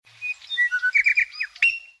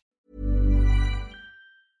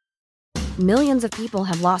Millions of people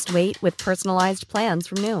have lost weight with personalized plans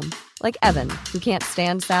from Noom. Like Evan, who can't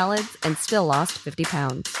stand salads and still lost 50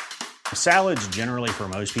 pounds. Salads generally for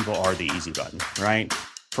most people are the easy button, right?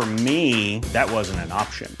 For me, that wasn't an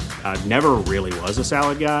option. I never really was a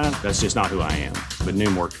salad guy. That's just not who I am. But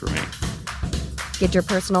Noom worked for me. Get your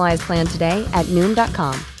personalized plan today at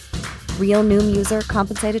Noom.com. Real Noom user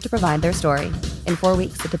compensated to provide their story. In 4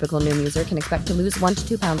 weeks, the typical Noom user can expect to lose 1 to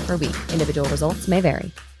 2 pounds per week. Individual results may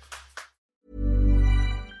vary.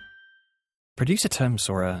 Producer Tim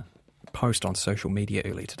saw a post on social media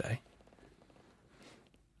earlier today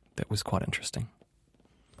that was quite interesting.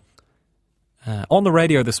 On the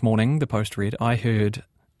radio this morning, the post read, I heard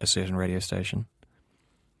a certain radio station,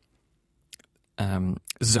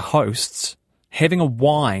 the hosts having a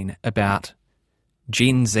whine about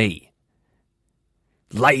Gen Z.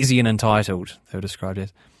 Lazy and entitled, they were described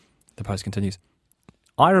as. The post continues.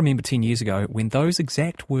 I remember 10 years ago when those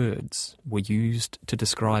exact words were used to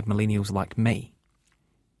describe millennials like me.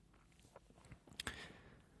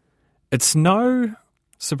 It's no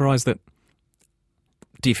surprise that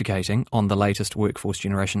defecating on the latest workforce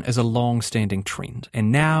generation is a long-standing trend,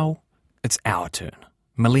 and now it's our turn.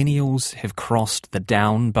 Millennials have crossed the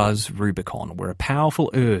down-buzz Rubicon, where a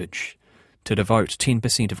powerful urge to devote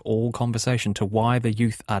 10% of all conversation to why the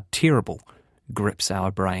youth are terrible grips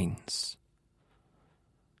our brains.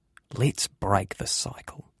 Let's break this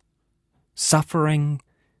cycle. Suffering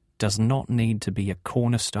does not need to be a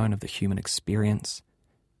cornerstone of the human experience.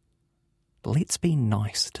 Let's be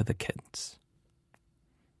nice to the kids.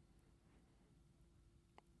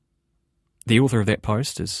 The author of that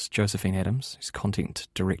post is Josie Adams, who's content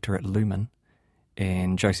director at Lumen,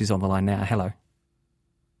 and Josie's on the line now. Hello.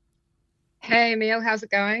 Hey, Emil, how's it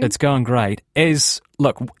going? It's going great.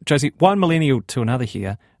 Look, Josie, one millennial to another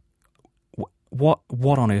here.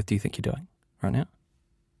 What on earth do you think you're doing right now?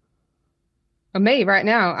 Well, me, right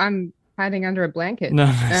now, I'm hiding under a blanket. No,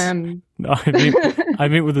 I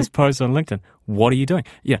meant with this post on LinkedIn. What are you doing?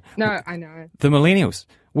 Yeah. No, I know. The millennials.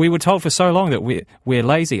 We were told for so long that we're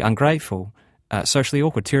lazy, ungrateful, socially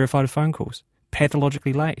awkward, terrified of phone calls,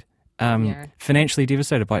 pathologically late, financially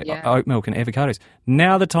devastated by oat milk and avocados.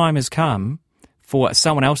 Now the time has come for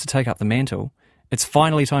someone else to take up the mantle. It's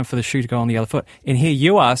finally time for the shoe to go on the other foot. And here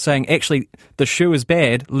you are saying, actually, the shoe is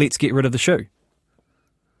bad, let's get rid of the shoe.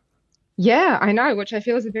 Yeah, I know, which I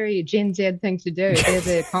feel is a very Gen Z thing to do. They're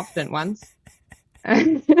the confident ones.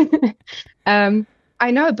 I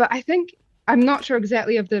know, but I think, I'm not sure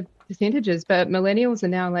exactly of the percentages, but millennials are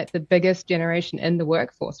now like the biggest generation in the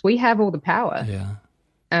workforce. We have all the power. Yeah.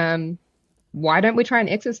 Why don't we try and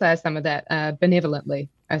exercise some of that benevolently,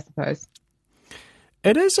 I suppose?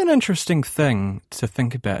 It is an interesting thing to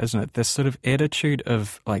think about, isn't it? This sort of attitude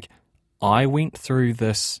of, like, I went through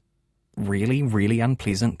this really, really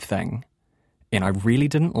unpleasant thing, and I really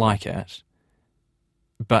didn't like it,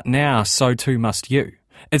 but now so too must you.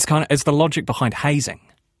 It's the logic behind hazing.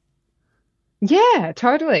 Yeah,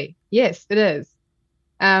 totally. Yes, it is.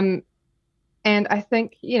 And I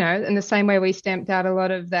think, in the same way we stamped out a lot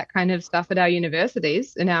of that kind of stuff at our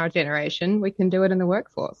universities in our generation, we can do it in the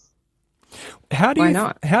workforce. Why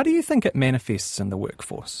not? How do you think it manifests in the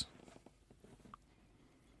workforce?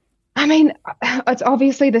 I mean, it's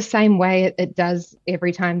obviously the same way it does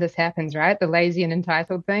every time this happens, right? The lazy and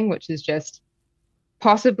entitled thing, which is just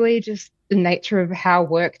possibly just the nature of how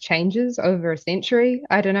work changes over a century.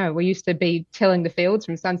 I don't know. We used to be tilling the fields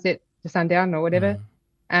from sunset to sundown or whatever.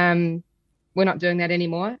 We're not doing that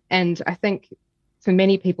anymore. And I think for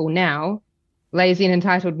many people now, lazy and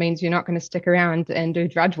entitled means you're not going to stick around and do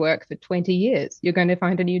drudge work for 20 years. You're going to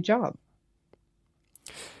find a new job.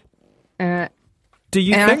 I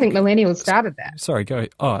think millennials started that. Sorry, go.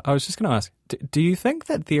 Oh, I was just going to ask, do you think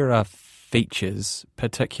that there are features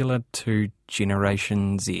particular to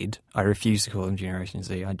Generation Z? I refuse to call them Generation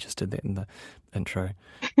Z. I just did that in the intro.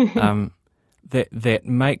 that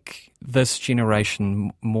make this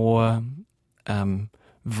generation more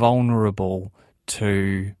vulnerable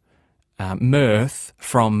to mirth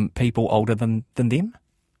from people older than them?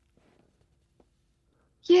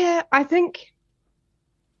 Yeah, I think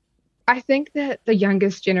that the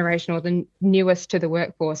youngest generation or the newest to the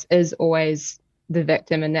workforce is always the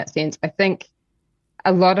victim in that sense. I think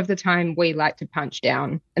a lot of the time we like to punch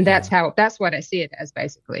down, and that's what I see it as,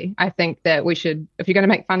 basically. I think that we should, if you're going to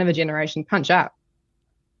make fun of a generation, punch up,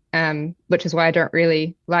 which is why I don't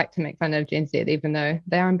really like to make fun of Gen Z, even though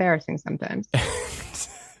they are embarrassing sometimes.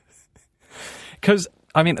 Because,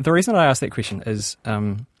 I mean, the reason I asked that question is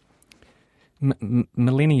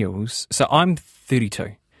millennials, so I'm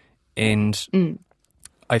 32, and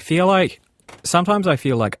sometimes I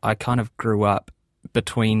feel like I kind of grew up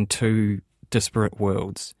between two disparate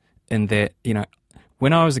worlds in that,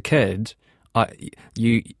 when I was a kid, there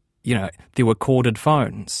were corded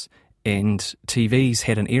phones and TVs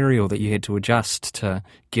had an aerial that you had to adjust to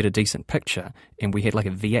get a decent picture, and we had like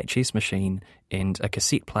a VHS machine and a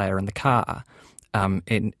cassette player in the car. And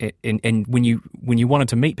when you wanted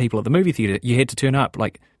to meet people at the movie theatre, you had to turn up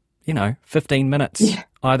 15 minutes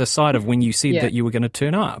either side of when you said that you were going to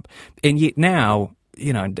turn up. And yet now,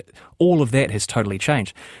 all of that has totally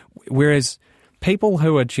changed. Whereas people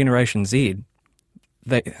who are Generation Z,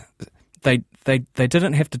 they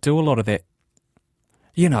didn't have to do a lot of that.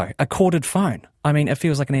 A corded phone. I mean, it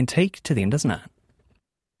feels like an antique to them, doesn't it?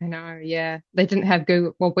 I know, yeah. They didn't have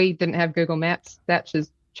Google. Well, we didn't have Google Maps. That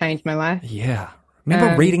just changed my life. Yeah.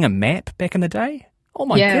 Remember reading a map back in the day? Oh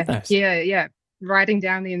my goodness. Yeah. Writing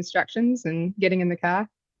down the instructions and getting in the car.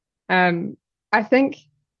 I think,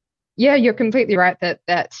 you're completely right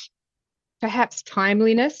that perhaps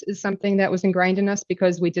timeliness is something that was ingrained in us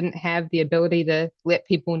because we didn't have the ability to let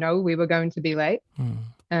people know we were going to be late.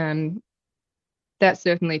 That's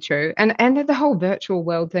certainly true. And the whole virtual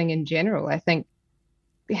world thing in general, I think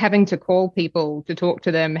having to call people to talk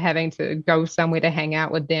to them, having to go somewhere to hang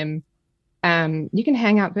out with them, you can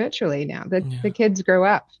hang out virtually now. The kids grow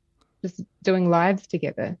up just doing lives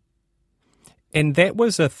together. And that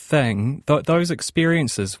was a thing. Those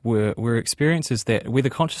experiences were experiences that,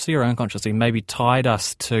 whether consciously or unconsciously, maybe tied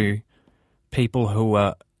us to people who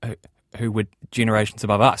were generations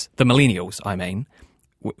above us, the millennials, I mean.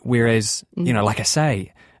 Whereas, like I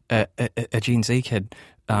say, a Gen Z kid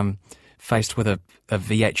faced with a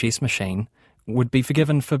VHS machine would be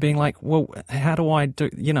forgiven for being like, well, how do I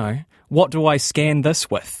do, what do I scan this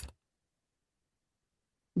with?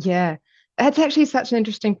 Yeah, that's actually such an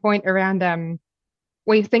interesting point around,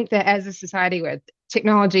 we think that as a society where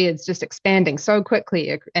technology is just expanding so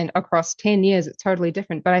quickly and across 10 years, it's totally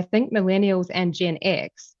different. But I think millennials and Gen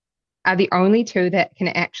X are the only two that can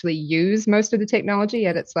actually use most of the technology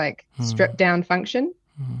at its stripped down function.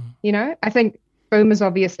 I think boomers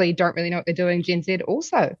obviously don't really know what they're doing. Gen Z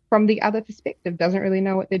also, from the other perspective, doesn't really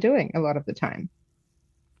know what they're doing a lot of the time.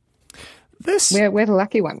 We're the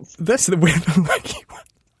lucky ones. We're the lucky ones.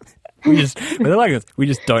 We're the lucky ones. We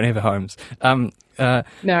just don't have homes. No.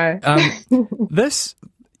 This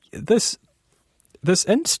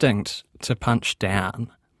instinct to punch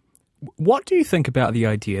down. What do you think about the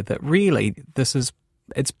idea that really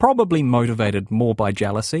it's probably motivated more by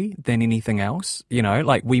jealousy than anything else?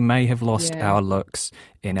 We may have lost our looks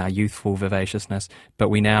and our youthful vivaciousness, but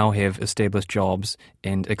we now have established jobs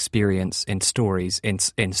and experience and stories and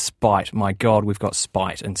spite. My God, we've got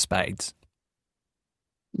spite in spades.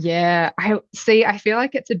 Yeah, I feel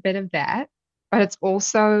like it's a bit of that, but it's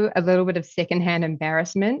also a little bit of secondhand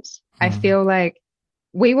embarrassment. I feel like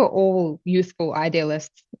we were all youthful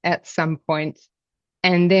idealists at some point.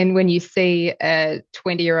 And then when you see a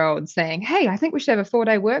 20-year-old saying, hey, I think we should have a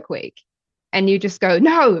 4-day work week. And you just go,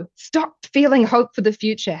 no, stop feeling hope for the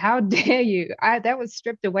future. How dare you? That was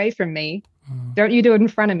stripped away from me. Don't you do it in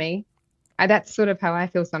front of me. That's sort of how I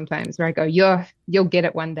feel sometimes, where I go, you'll get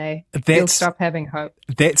it one day. You'll stop having hope.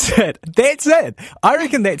 That's it. I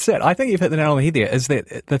reckon that's it. I think you've hit the nail on the head there, is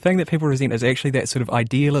that the thing that people resent is actually that sort of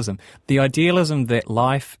idealism. The idealism that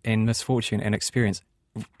life and misfortune and experience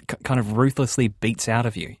kind of ruthlessly beats out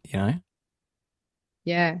of you,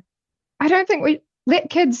 Yeah. I don't think we let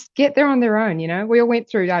kids get there on their own, We all went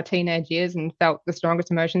through our teenage years and felt the strongest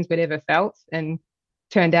emotions we'd ever felt and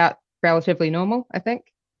turned out relatively normal, I think.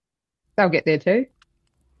 They'll get there too.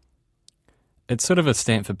 It's sort of a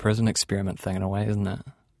Stanford prison experiment thing in a way, isn't it?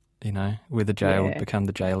 Where the jailed become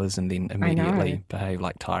the jailers and then immediately behave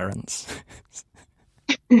like tyrants.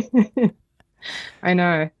 I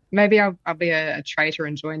know. Maybe I'll be a traitor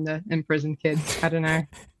and join the imprisoned kids. I don't know.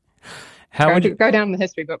 Go down in the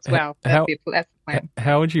history books? Well, that's the plan.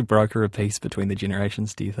 How would you broker a peace between the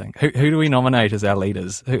generations, do you think? Who do we nominate as our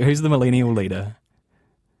leaders? Who's the millennial leader?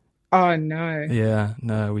 Oh, no. Yeah,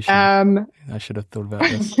 no, we should. I should have thought about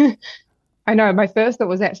this. I know. My first thought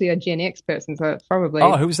was actually a Gen X person, so it's probably...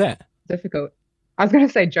 Oh, who was that? Difficult. I was going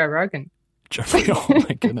to say Joe Rogan. Oh,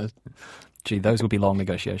 my goodness. Gee, those would be long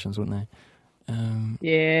negotiations, wouldn't they?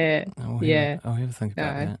 I'll have a think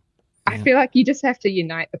about that. Yeah. I feel like you just have to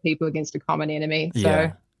unite the people against a common enemy.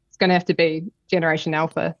 So it's going to have to be Generation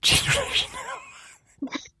Alpha. Generation Alpha.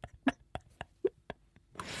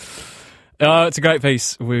 Oh, it's a great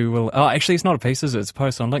piece. We will. Oh, actually, it's not a piece, is it? It's a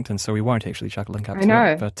post on LinkedIn, so we won't actually chuck a link up to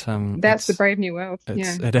it. But that's the brave new world.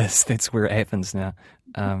 It is. That's where it happens now.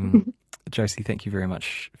 Josie, thank you very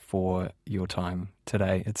much for your time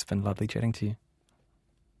today. It's been lovely chatting to you.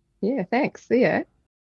 Yeah, thanks. See ya.